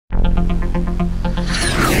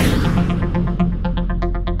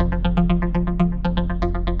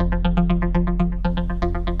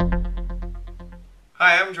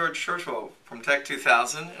I'm George Churchwell from Tech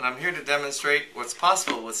 2000, and I'm here to demonstrate what's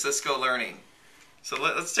possible with Cisco Learning. So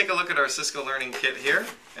let's take a look at our Cisco Learning kit here,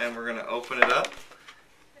 and we're going to open it up.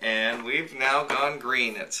 And we've now gone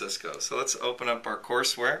green at Cisco. So let's open up our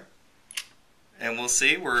courseware, and we'll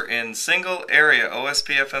see we're in single area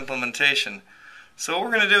OSPF implementation. So what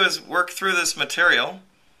we're going to do is work through this material,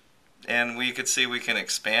 and we could see we can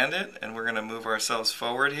expand it, and we're going to move ourselves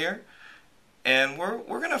forward here. And we're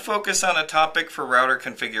going to focus on a topic for router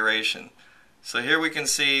configuration. So here we can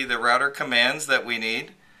see the router commands that we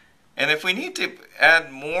need. And if we need to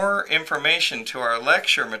add more information to our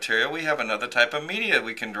lecture material, we have another type of media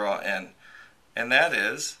we can draw in. And that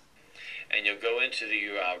is... And you'll go into the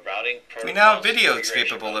routing protocol. We now have videos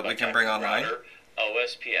capable that we can bring online. Router,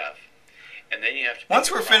 OSPF. And then you have to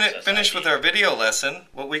Once we're finished with our video lesson,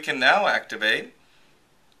 what we can now activate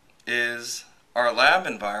is our lab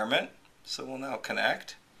environment. So we'll now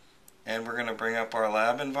connect, and we're going to bring up our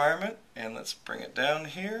lab environment, and let's bring it down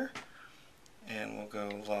here, and we'll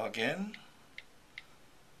go log in,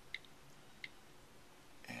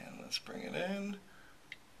 and let's bring it in.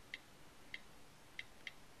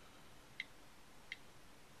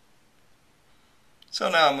 So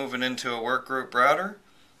now I'm moving into a workgroup router,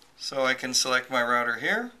 so I can select my router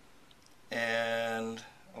here, and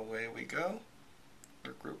away we go.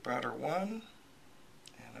 Workgroup router 1.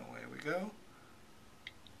 Away we go.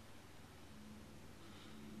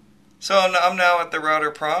 So I'm now at the router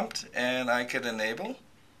prompt, and I could enable.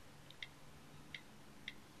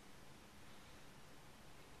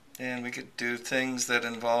 And we could do things that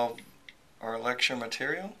involve our lecture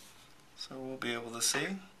material. So we'll be able to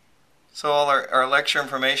see. So all our lecture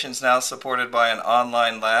information is now supported by an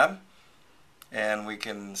online lab. And we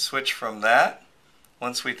can switch from that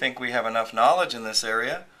once we think we have enough knowledge in this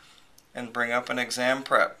area, and bring up an exam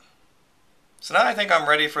prep. So now I think I'm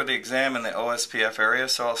ready for the exam in the OSPF area,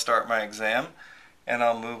 so I'll start my exam and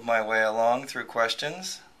I'll move my way along through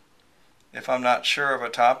questions. If I'm not sure of a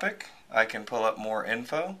topic, I can pull up more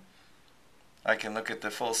info. I can look at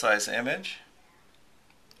the full-size image.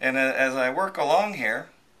 And as I work along here,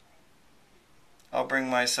 I'll bring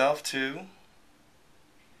myself to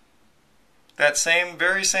that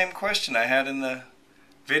very same question I had in the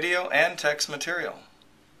video and text material.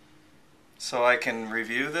 So I can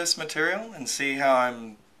review this material and see how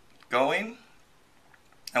I'm going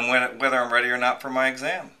and whether I'm ready or not for my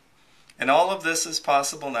exam. And all of this is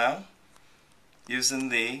possible now using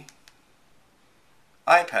the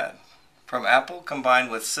iPad from Apple combined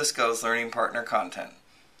with Cisco's Learning Partner content.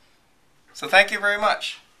 So thank you very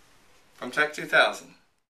much from Tech 2000.